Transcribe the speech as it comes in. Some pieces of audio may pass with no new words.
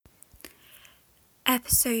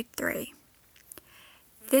Episode 3.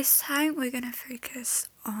 This time we're going to focus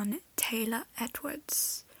on Taylor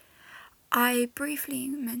Edwards. I briefly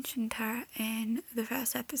mentioned her in the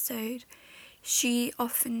first episode. She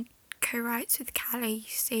often co-writes with Callie. You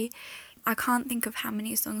see, I can't think of how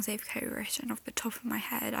many songs they've co-written off the top of my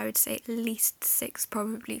head. I would say at least 6,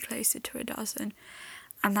 probably closer to a dozen.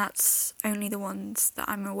 And that's only the ones that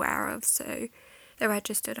I'm aware of, so they're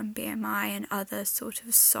registered on BMI and other sort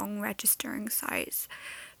of song registering sites,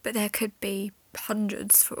 but there could be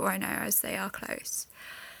hundreds for all I know, as they are close.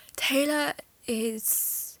 Taylor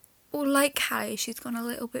is, well, like Callie, she's gone a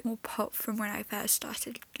little bit more pop from when I first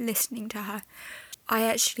started listening to her. I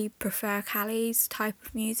actually prefer Callie's type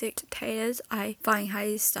of music to Taylor's. I find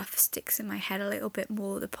Callie's stuff sticks in my head a little bit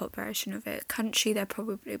more, the pop version of it. Country, they're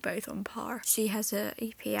probably both on par. She has an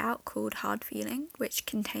EP out called Hard Feeling, which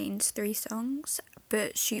contains 3 songs,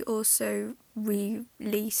 but she also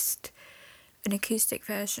released an acoustic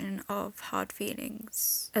version of Hard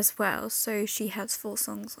Feelings as well, so she has 4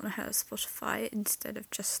 songs on her Spotify instead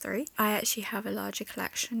of just 3. I actually have a larger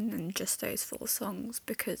collection than just those 4 songs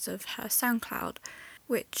because of her SoundCloud,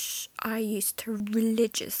 which I used to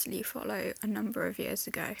religiously follow a number of years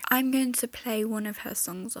ago. I'm going to play one of her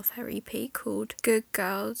songs off her EP called Good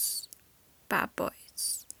Girls, Bad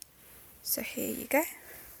Boys. So here you go.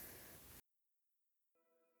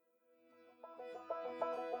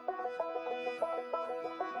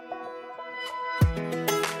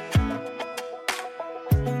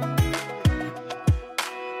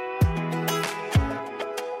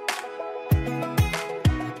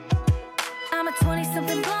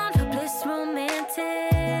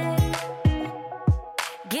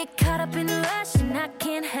 Get caught up in the rush and I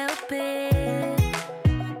can't help it.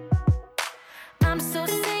 I'm so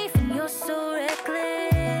safe and you're so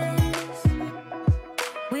reckless.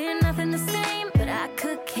 We're nothing the same, but I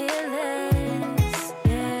could care less.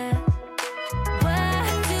 Yeah. Why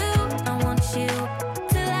do I want you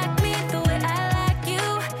to like me the way I like you?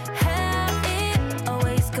 How it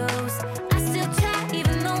always goes. I still try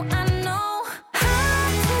even though I know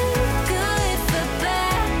I'm too good for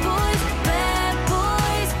bad boys, bad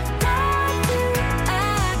boys. Why do I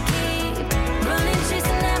keep running,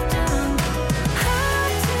 chasing after them?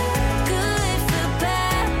 I'm too good for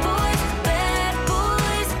bad boys, bad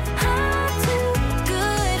boys. I'm too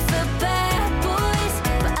good for bad boys,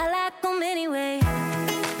 but I like them anyway.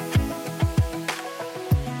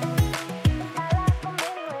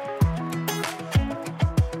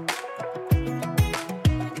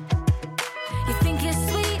 You think you're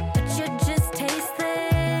sweet, but you're just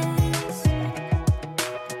tasteless.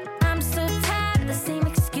 I'm so tired of the same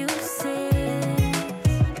excuses.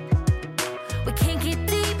 We can't get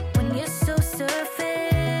deep when you're so surface.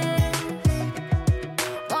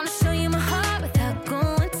 Wanna show you my heart without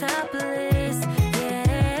going topless. Yeah.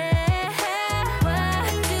 Why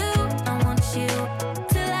do I want you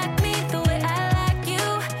to like me the way I like you?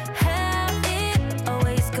 How it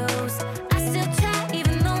always goes. I still try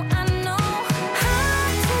even though I know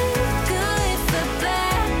I'm too good for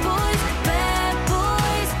bad boys, bad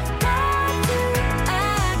boys. Why do I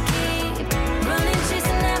keep running,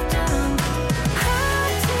 chasing after them?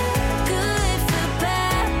 I'm too good for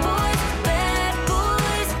bad boys, bad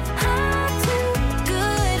boys. I'm too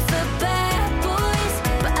good for bad boys,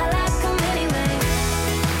 but I like them anyway.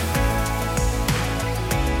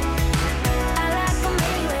 I like them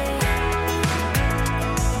anyway.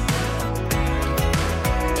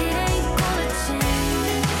 It ain't gonna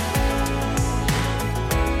change.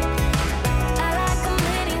 I like them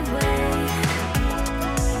anyway.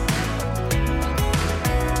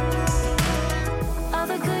 All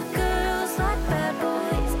the good girls like bad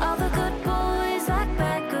boys. All the good boys like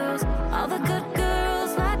bad girls. All the good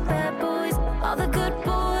girls like bad boys. All the good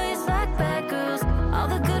boys like bad girls. All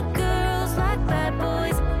the good girls like bad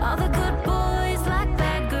boys. All the good boys like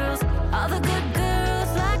bad girls. All the good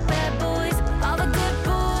girls like bad boys. All the good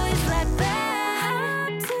boys like bad.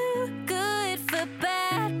 I'm too good for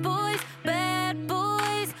bad boys, bad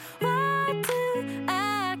boys. Why do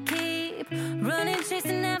I keep running,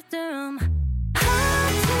 chasing after them?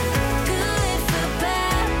 I'm too good for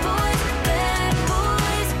bad boys, bad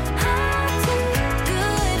boys. I'm too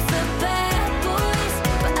good for bad boys,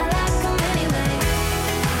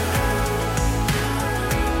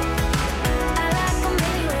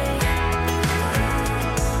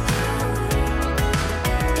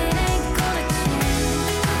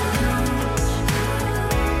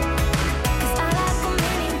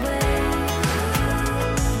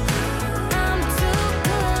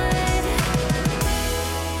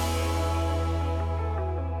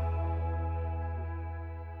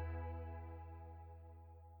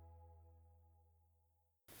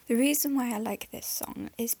 The reason why I like this song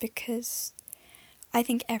is because I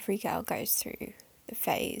think every girl goes through the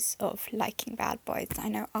phase of liking bad boys. I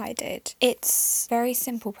know I did. It's a very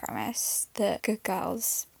simple premise that good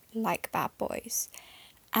girls like bad boys.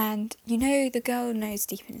 And you know, the girl knows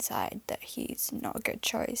deep inside that he's not a good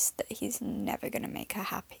choice, that he's never going to make her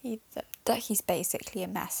happy, that he's basically a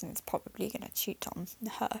mess and is probably going to cheat on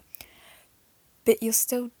her. But you're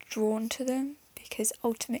still drawn to them because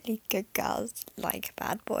ultimately good girls like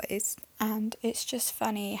bad boys. And it's just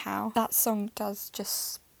funny how that song does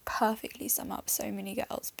just perfectly sum up so many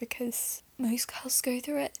girls, because most girls go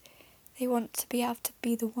through it. They want to be able to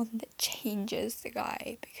be the one that changes the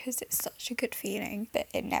guy because it's such a good feeling, but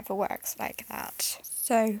it never works like that.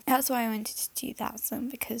 So that's why I wanted to do that song,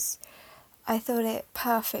 because I thought it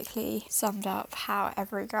perfectly summed up how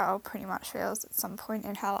every girl pretty much feels at some point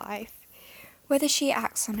in her life. Whether she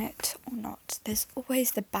acts on it or not, there's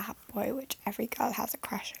always the bad boy which every girl has a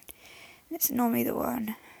crush on. And it's normally the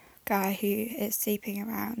one guy who is sleeping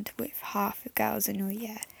around with half the girls in a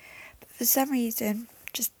year, but for some reason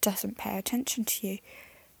just doesn't pay attention to you.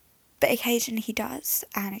 But occasionally he does,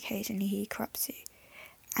 and occasionally he corrupts you.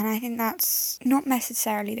 And I think that's not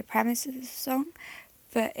necessarily the premise of the song,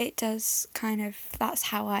 but it does that's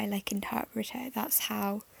how I interpret it. That's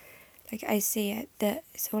how I see it, that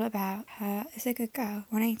it's all about her as a good girl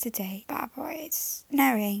wanting to date bad boys,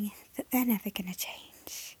 knowing that they're never gonna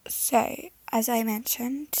change. So, as I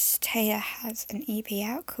mentioned, Taylor has an EP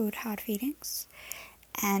out called Hard Feelings,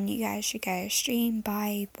 and you guys should go stream,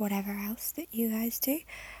 buy, whatever else that you guys do.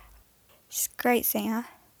 She's a great singer,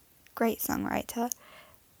 great songwriter,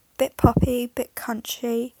 bit poppy, bit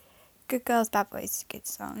country. Good Girls, Bad Boys is a good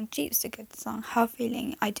song, Jeep's a good song, Hard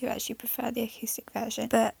Feeling, I do actually prefer the acoustic version,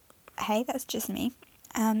 but hey, that's just me.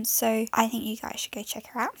 So I think you guys should go check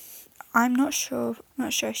her out. I'm not sure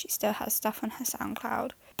if she still has stuff on her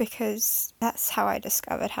SoundCloud, because that's how I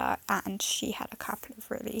discovered her, and she had a couple of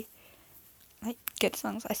really good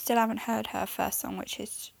songs. I still haven't heard her first song, which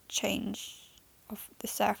is Change of the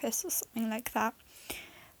Surface or something like that.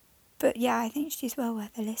 But yeah, I think she's well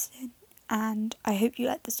worth a listen, and I hope you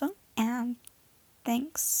like the song, and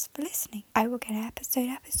thanks for listening. I will get an episode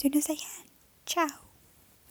up as soon as I can. Ciao.